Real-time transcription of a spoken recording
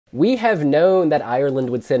We have known that Ireland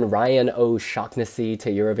would send Ryan O'Shaughnessy to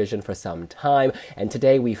Eurovision for some time, and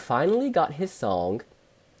today we finally got his song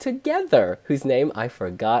Together, whose name I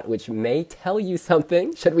forgot, which may tell you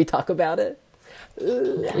something. Should we talk about it?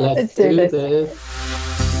 Let's do this.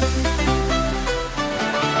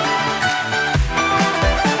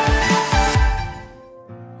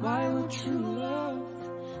 Why would true love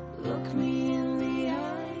look me in the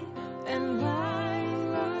eye and lie?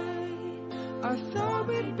 I thought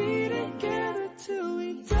we'd be together till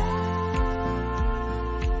we die.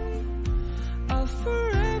 I'll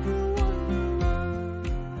forever wonder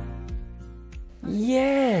why.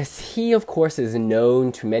 Yes, he of course is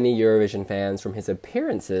known to many Eurovision fans from his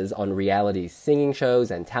appearances on reality singing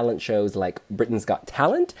shows and talent shows like Britain's Got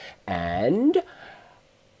Talent and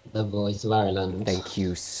The Voice of Ireland. Thank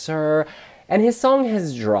you, sir. And his song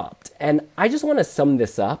has dropped. And I just want to sum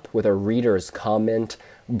this up with a reader's comment.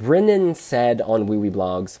 Brennan said on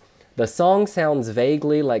wiwibloggs, "The song sounds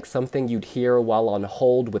vaguely like something you'd hear while on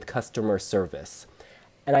hold with customer service."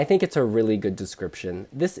 And I think it's a really good description.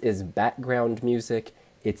 This is background music.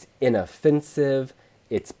 It's inoffensive.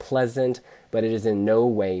 It's pleasant, but it is in no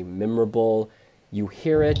way memorable. You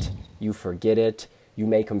hear it, you forget it. You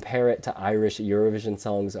may compare it to Irish Eurovision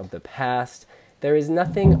songs of the past. There is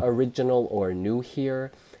nothing original or new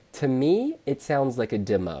here. To me, it sounds like a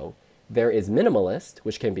demo. There is minimalist,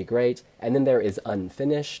 which can be great, and then there is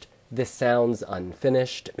unfinished. This sounds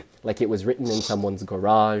unfinished, like it was written in someone's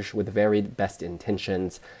garage with very best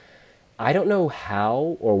intentions. I don't know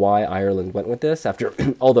how or why Ireland went with this after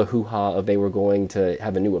all the hoo-ha of they were going to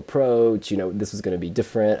have a new approach, this was going to be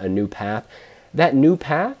different, a new path. That new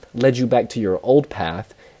path led you back to your old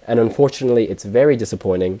path, and unfortunately it's very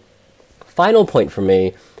disappointing. Final point for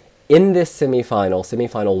me, in this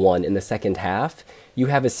semifinal one, in the second half, you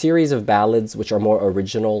have a series of ballads which are more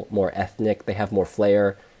original, more ethnic, they have more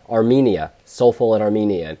flair. Armenia, soulful and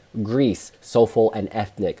Armenian. Greece, soulful and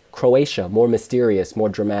ethnic. Croatia, more mysterious, more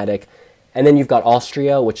dramatic. And then you've got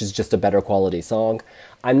Austria, which is just a better quality song.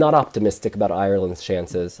 I'm not optimistic about Ireland's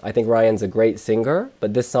chances. I think Ryan's a great singer,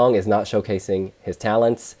 but this song is not showcasing his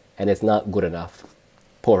talents, and it's not good enough.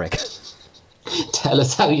 Porrick. Tell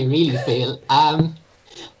us how you really feel.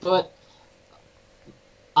 But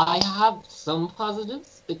I have some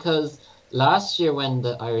positives because last year when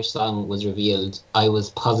the Irish song was revealed, I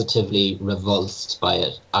was positively revulsed by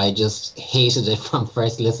it. I just hated it from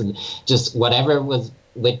first listen. Just whatever was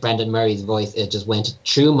with Brendan Murray's voice, it just went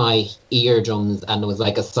through my eardrums and it was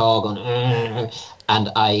like a saw going,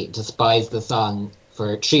 and I despised the song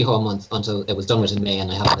for 3 whole months until it was done with in May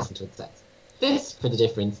and I haven't listened to it since. This, for the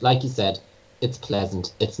difference, like you said, it's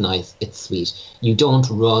pleasant, it's nice, it's sweet. You don't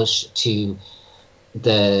rush to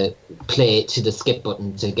the skip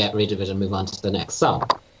button to get rid of it and move on to the next song.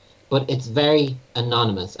 But it's very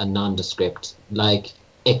anonymous and nondescript. Like,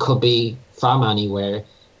 it could be from anywhere,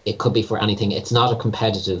 it could be for anything. It's not a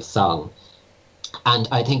competitive song. And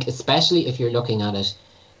I think especially if you're looking at it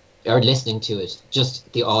or listening to it,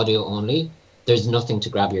 just the audio only, there's nothing to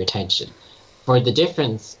grab your attention. For the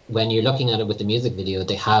difference, when you're looking at it with the music video,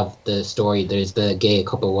 they have the story. There's the gay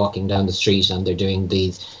couple walking down the street and they're doing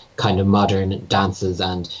these kind of modern dances,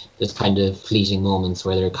 and there's kind of fleeting moments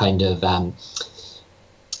where they're kind of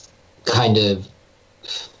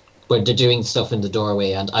where they're doing stuff in the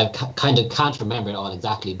doorway, and I kind of can't remember it all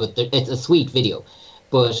exactly, but it's a sweet video.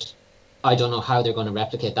 But I don't know how they're going to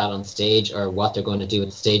replicate that on stage or what they're going to do with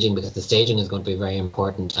the staging, because the staging is going to be very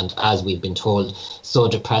important, and as we've been told so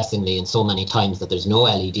depressingly and so many times that there's no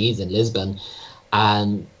LEDs in Lisbon.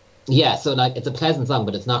 And yeah, so like, it's a pleasant song,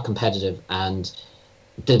 but it's not competitive, and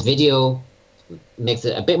the video makes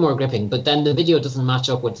it a bit more gripping, but then the video doesn't match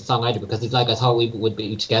up with the song either, because it's like, I thought we would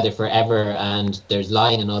be together forever and there's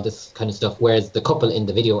lying and all this kind of stuff, whereas the couple in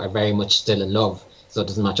the video are very much still in love, so it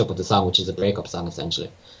doesn't match up with the song, which is a breakup song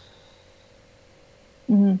essentially.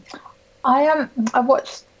 I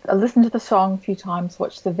listened to the song a few times,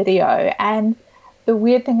 watched the video, and the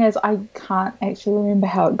weird thing is I can't actually remember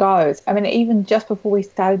how it goes. I mean, even just before we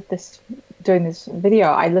started doing this video,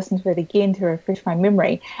 I listened to it again to refresh my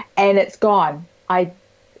memory, and it's gone. It's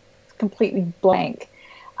completely blank.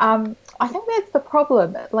 I think that's the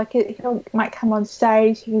problem. Like, he might come on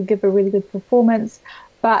stage, he'll give a really good performance,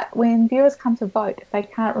 but when viewers come to vote, if they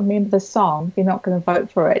can't remember the song, they're not going to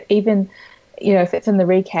vote for it. Even, if it's in the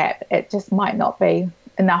recap, it just might not be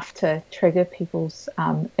enough to trigger people's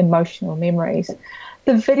emotional memories.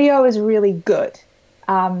 The video is really good.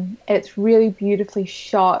 It's really beautifully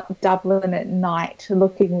shot, Dublin at night,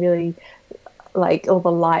 looking really, like, all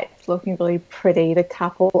the lights looking really pretty. The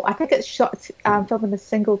couple, I think it's shot, filmed in a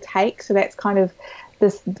single take, so that's kind of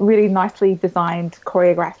this really nicely designed,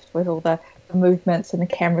 choreographed with all the movements and the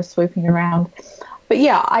camera swooping around. But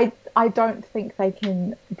yeah, I don't think they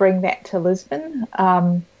can bring that to Lisbon.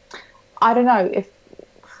 I don't know if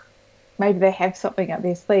maybe they have something up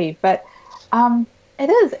their sleeve, but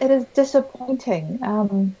it is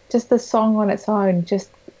disappointing. Just the song on its own just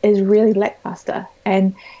is really lackluster,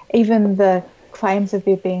 and even the claims of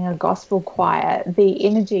there being a gospel choir, the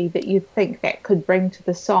energy that you think that could bring to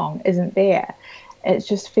the song isn't there. It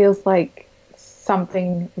just feels like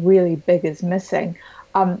something really big is missing.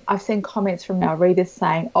 I've seen comments from our readers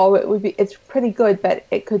saying, "Oh, it's pretty good, but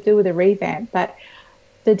it could do with a revamp." But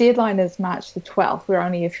the deadline is March the 12th. We're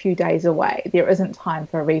only a few days away. There isn't time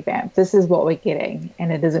for a revamp. This is what we're getting,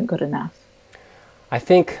 and it isn't good enough. I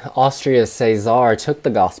think Austria's Cesar took the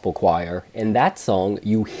gospel choir. In that song,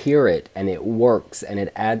 you hear it and it works and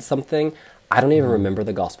it adds something. I don't even remember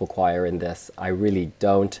the gospel choir in this. I really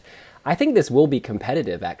don't. I think this will be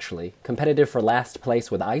competitive, actually. Competitive for last place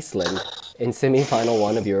with Iceland in semi-final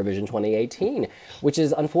one of Eurovision 2018, which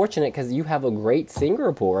is unfortunate because you have a great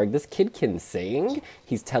singer, Borg. This kid can sing.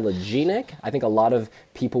 He's telegenic. I think a lot of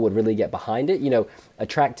people would really get behind it. You know,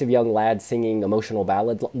 attractive young lads singing emotional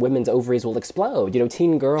ballads, women's ovaries will explode. You know,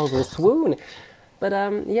 teen girls will swoon. But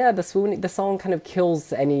yeah, the song kind of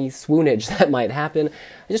kills any swoonage that might happen.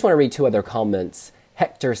 I just want to read two other comments.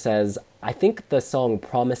 Hector says, I think the song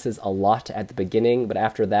promises a lot at the beginning, but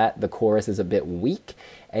after that, the chorus is a bit weak.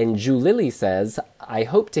 And Julili says, I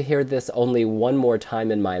hope to hear this only one more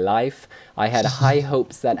time in my life. I had high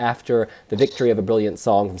hopes that after the victory of a brilliant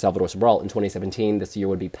song from Salvador Sobral in 2017, this year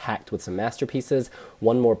would be packed with some masterpieces.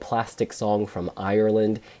 One more plastic song from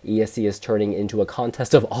Ireland. ESC is turning into a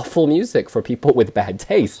contest of awful music for people with bad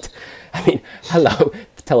taste. I mean, hello,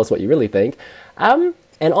 tell us what you really think.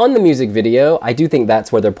 And on the music video, I do think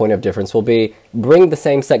that's where their point of difference will be. Bring the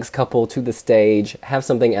same-sex couple to the stage, have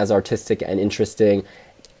something as artistic and interesting.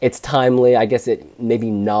 It's timely. I guess it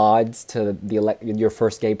maybe nods to your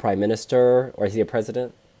first gay prime minister, or is he a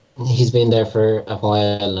president? He's been there for a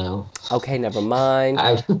while now. Okay, never mind.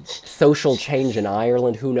 Social change in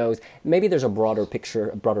Ireland, who knows? Maybe there's a broader picture,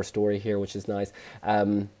 a broader story here, which is nice.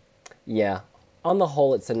 Yeah, on the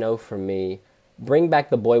whole, it's a no from me. Bring back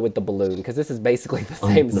The Boy with the Balloon, because this is basically the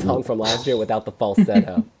same song from last year without the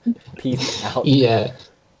falsetto. Peace out. Yeah.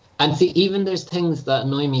 And see, even there's things that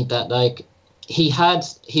annoy me that, like, he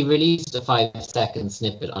released a 5-second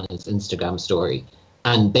snippet on his Instagram story.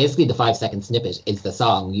 And basically the 5-second snippet is the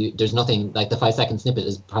song. There's nothing, like, the 5-second snippet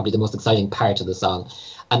is probably the most exciting part of the song.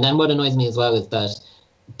 And then what annoys me as well is that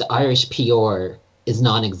the Irish PR is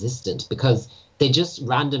non-existent, because they just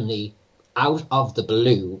randomly, out of the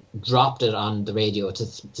blue, dropped it on the radio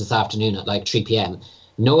this afternoon at like 3 p.m.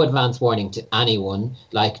 No advance warning to anyone.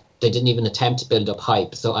 Like, they didn't even attempt to build up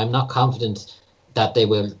hype. So I'm not confident that they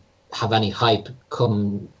will have any hype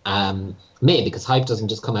come May, because hype doesn't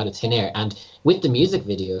just come out of thin air. And with the music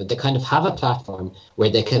video, they kind of have a platform where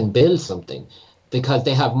they can build something, because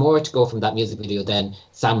they have more to go from that music video than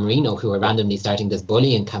San Marino, who are randomly starting this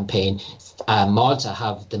bullying campaign. Malta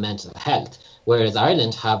have the mental health. Whereas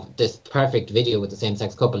Ireland have this perfect video with the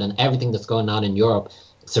same-sex couple and everything that's going on in Europe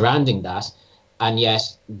surrounding that, and yet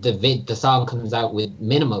the song comes out with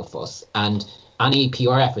minimal fuss, and any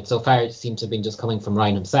PR effort so far seems to have been just coming from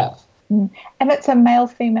Ryan himself. And it's a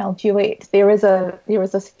male-female duet. There is a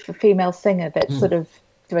female singer that's sort of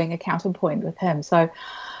doing a counterpoint with him. So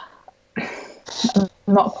I'm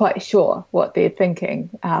not quite sure what they're thinking.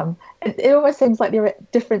 It almost seems like there are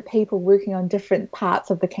different people working on different parts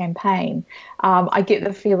of the campaign. I get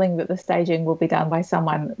the feeling that the staging will be done by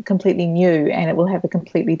someone completely new and it will have a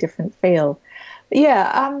completely different feel. But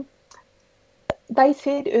yeah, they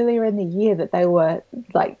said earlier in the year that they were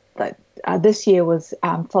this year was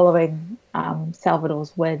following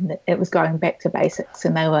Salvador's win. It was going back to basics,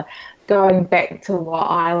 and they were going back to what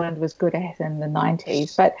Ireland was good at in the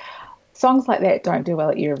 90s. But songs like that don't do well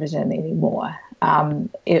at Eurovision anymore.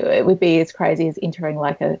 It would be as crazy as entering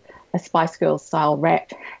like a Spice Girls style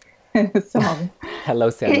rap song. Hello,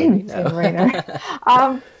 San Marino.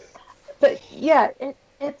 But yeah,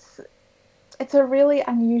 it's a really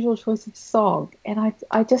unusual choice of song, and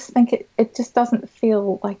I just think it just doesn't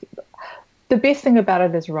feel like. The best thing about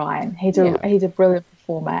it is Ryan. He's a brilliant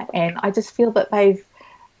performer, and I just feel that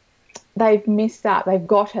they've messed up. They've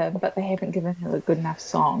got him, but they haven't given him a good enough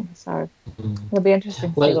song. So it'll be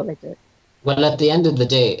interesting to see what they do. Well, at the end of the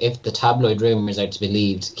day, if the tabloid rumours are to be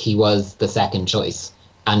believed, he was the second choice.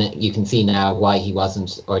 And you can see now why he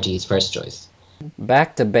wasn't RT's first choice.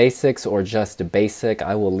 Back to basics or just basic,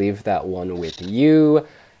 I will leave that one with you.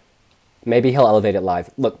 Maybe he'll elevate it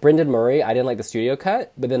live. Look, Brendan Murray, I didn't like the studio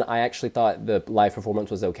cut, but then I actually thought the live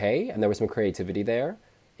performance was okay, and there was some creativity there.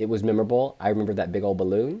 It was memorable. I remember that big old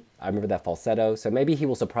balloon. I remember that falsetto. So maybe he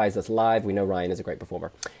will surprise us live. We know Ryan is a great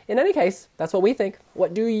performer. In any case, that's what we think.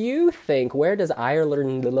 What do you think? Where does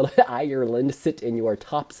Ireland sit in your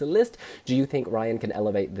tops list? Do you think Ryan can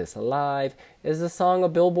elevate this live? Is the song a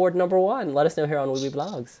Billboard #1? Let us know here on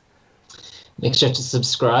wiwibloggs. Make sure to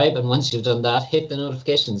subscribe, and once you've done that, hit the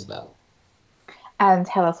notifications bell. And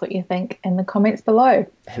tell us what you think in the comments below.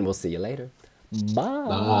 And we'll see you later. Bye.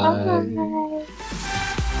 Bye. Bye.